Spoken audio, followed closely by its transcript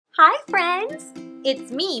Hi friends,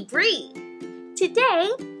 it's me, Bri.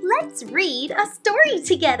 Today, let's read a story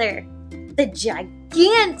together. The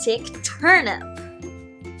Gigantic Turnip.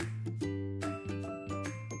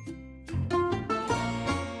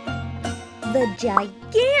 The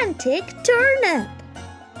Gigantic Turnip.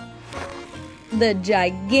 The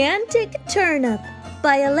Gigantic Turnip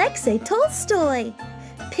by Alexei Tolstoy.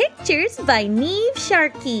 Pictures by Neve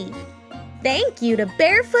Sharkey. Thank you to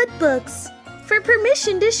Barefoot Books for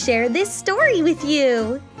permission to share this story with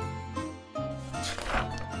you.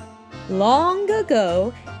 Long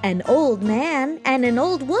ago, an old man and an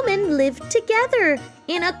old woman lived together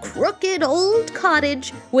in a crooked old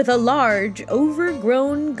cottage with a large,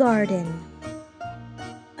 overgrown garden.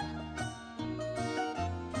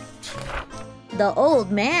 The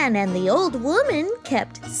old man and the old woman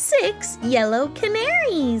kept 6 yellow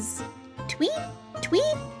canaries. Tweet,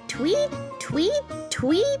 tweet, tweet, tweet,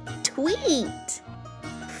 tweet, tweet.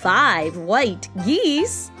 5 white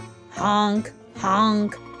geese. Honk,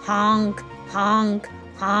 honk, honk, honk,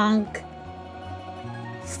 honk.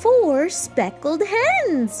 4 speckled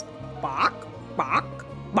hens. Bok, bok,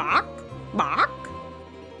 bok, bok.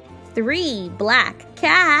 3 black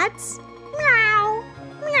cats. Meow,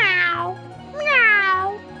 meow,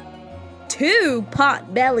 meow. 2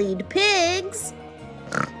 pot-bellied pigs.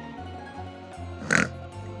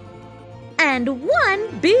 And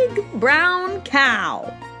 1 big brown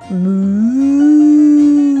cow. Moo!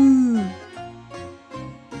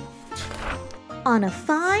 On a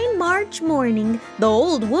fine March morning, the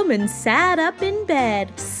old woman sat up in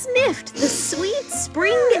bed, sniffed the sweet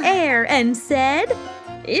spring air, and said,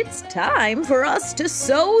 "It's time for us to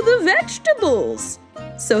sow the vegetables."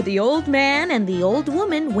 So the old man and the old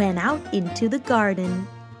woman went out into the garden.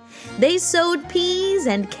 They sowed peas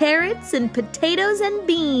and carrots and potatoes and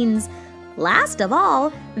beans. Last of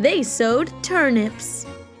all, they sowed turnips.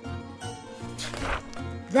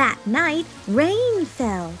 That night, rain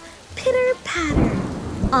fell, pitter-patter,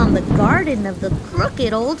 on the garden of the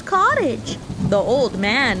crooked old cottage. The old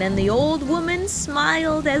man and the old woman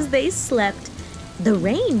smiled as they slept. The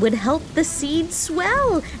rain would help the seeds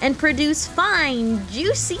swell and produce fine,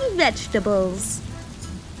 juicy vegetables.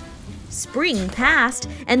 Spring passed,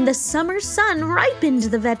 and the summer sun ripened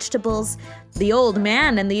the vegetables. The old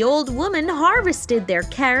man and the old woman harvested their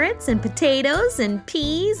carrots and potatoes and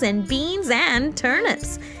peas and beans and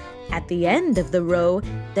turnips. At the end of the row,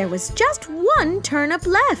 there was just 1 turnip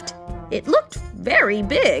left. It looked very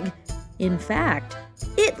big. In fact,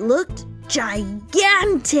 it looked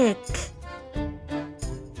gigantic.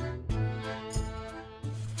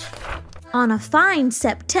 On a fine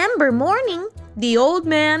September morning, the old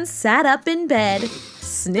man sat up in bed,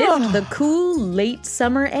 sniffed the cool late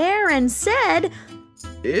summer air, and said,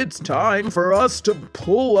 "It's time for us to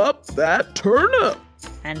pull up that turnip."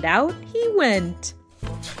 And out he went.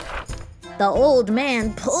 The old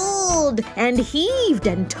man pulled and heaved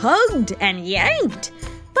and tugged and yanked,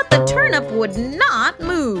 but the turnip would not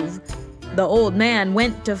move. The old man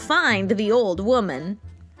went to find the old woman.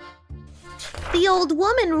 The old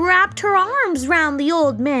woman wrapped her arms round the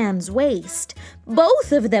old man's waist.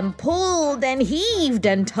 Both of them pulled and heaved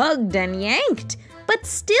and tugged and yanked, but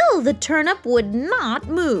still the turnip would not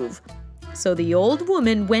move. So the old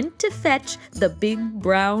woman went to fetch the big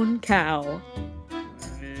brown cow.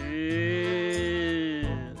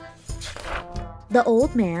 The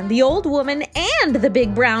old man, the old woman, and the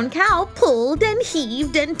big brown cow pulled and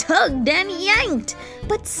heaved and tugged and yanked,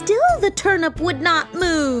 but still the turnip would not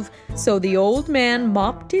move. So the old man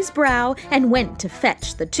mopped his brow and went to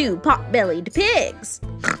fetch the 2 pot-bellied pigs.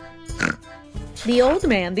 The old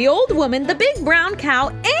man, the old woman, the big brown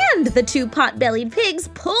cow, and the 2 pot-bellied pigs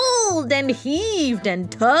pulled and heaved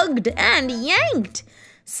and tugged and yanked.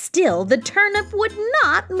 Still the turnip would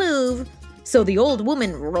not move. So the old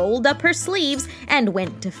woman rolled up her sleeves and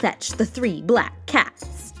went to fetch the 3 black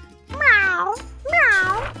cats. Meow,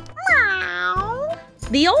 meow, meow.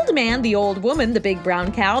 The old man, the old woman, the big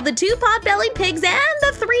brown cow, the 2 pot-bellied pigs, and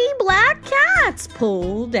the 3 black cats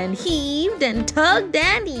pulled and heaved and tugged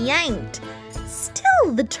and yanked.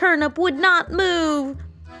 Still the turnip would not move.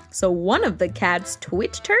 So one of the cats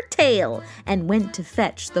twitched her tail and went to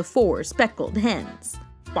fetch the 4 speckled hens.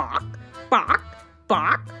 Bok, bok,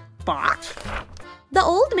 bok, bok. The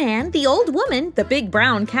old man, the old woman, the big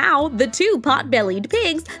brown cow, the 2 pot-bellied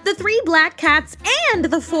pigs, the 3 black cats, and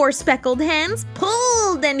the 4 speckled hens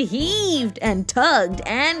pulled and heaved and tugged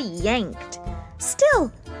and yanked.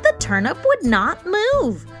 Still, the turnip would not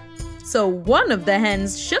move. So one of the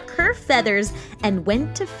hens shook her feathers and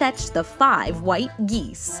went to fetch the 5 white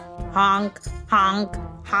geese. Honk, honk,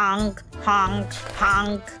 honk, honk,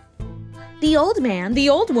 honk. The old man, the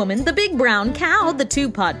old woman, the big brown cow, the 2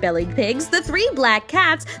 pot-bellied pigs, the 3 black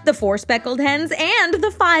cats, the 4 speckled hens, and the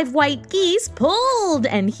 5 white geese pulled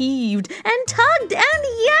and heaved and tugged and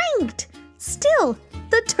yanked. Still,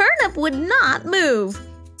 the turnip would not move.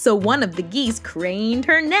 So one of the geese craned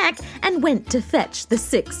her neck and went to fetch the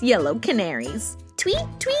 6 yellow canaries. Tweet,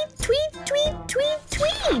 tweet, tweet, tweet, tweet,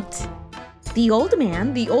 tweet. The old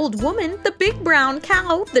man, the old woman, the big brown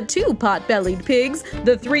cow, the 2 pot-bellied pigs,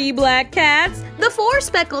 the 3 black cats, the 4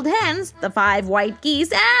 speckled hens, the 5 white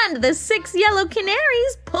geese, and the 6 yellow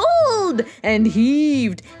canaries pulled and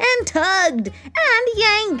heaved and tugged and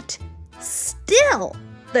yanked. Still,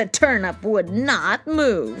 the turnip would not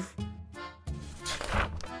move.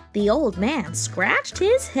 The old man scratched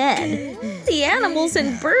his head. The animals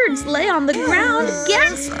and birds lay on the ground,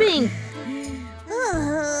 gasping.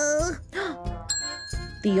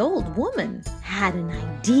 The old woman had an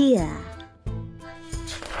idea.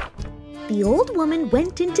 The old woman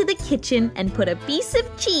went into the kitchen and put a piece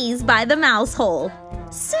of cheese by the mouse hole.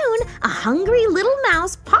 Soon, a hungry little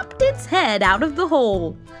mouse popped its head out of the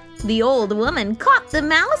hole. The old woman caught the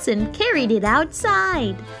mouse and carried it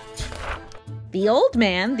outside. The old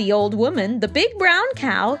man, the old woman, the big brown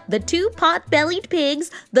cow, the 2 pot-bellied pigs,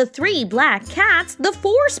 the 3 black cats, the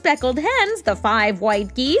 4 speckled hens, the 5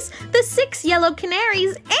 white geese, the 6 yellow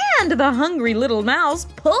canaries, and the hungry little mouse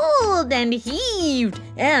pulled and heaved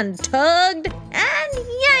and tugged and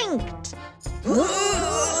yanked.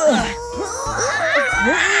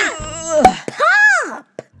 Pop!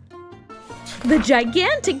 The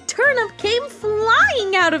gigantic turnip came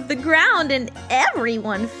flying out of the ground and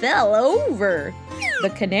everyone fell over.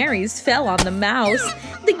 The canaries fell on the mouse,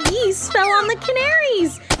 the geese fell on the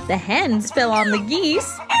canaries, the hens fell on the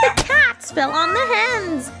geese, the cats fell on the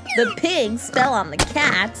hens, the pigs fell on the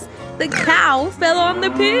cats, the cow fell on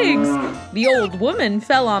the pigs, the old woman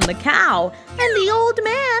fell on the cow, and the old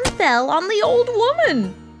man fell on the old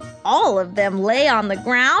woman. All of them lay on the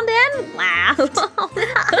ground and laughed.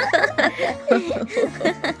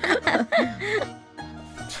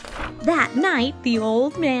 That night, the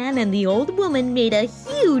old man and the old woman made a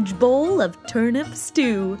huge bowl of turnip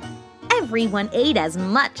stew. Everyone ate as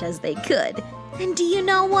much as they could. And do you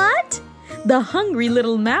know what? The hungry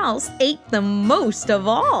little mouse ate the most of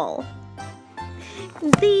all.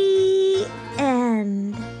 The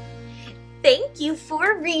end. Thank you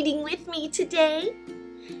for reading with me today.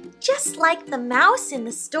 Just like the mouse in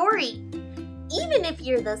the story, even if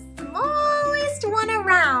you're the smallest one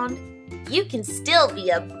around, you can still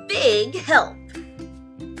be a big help.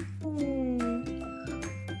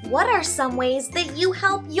 What are some ways that you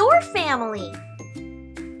help your family?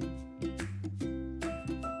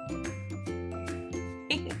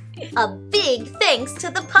 A big thanks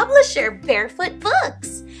to the publisher, Barefoot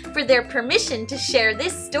Books, for their permission to share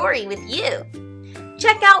this story with you.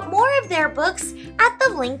 Check out more of their books at the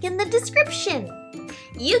link in the description.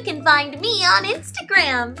 You can find me on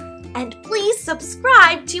Instagram. And please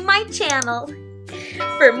subscribe to my channel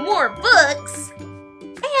for more books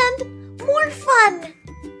and more fun.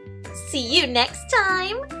 See you next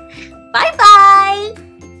time. Bye-bye.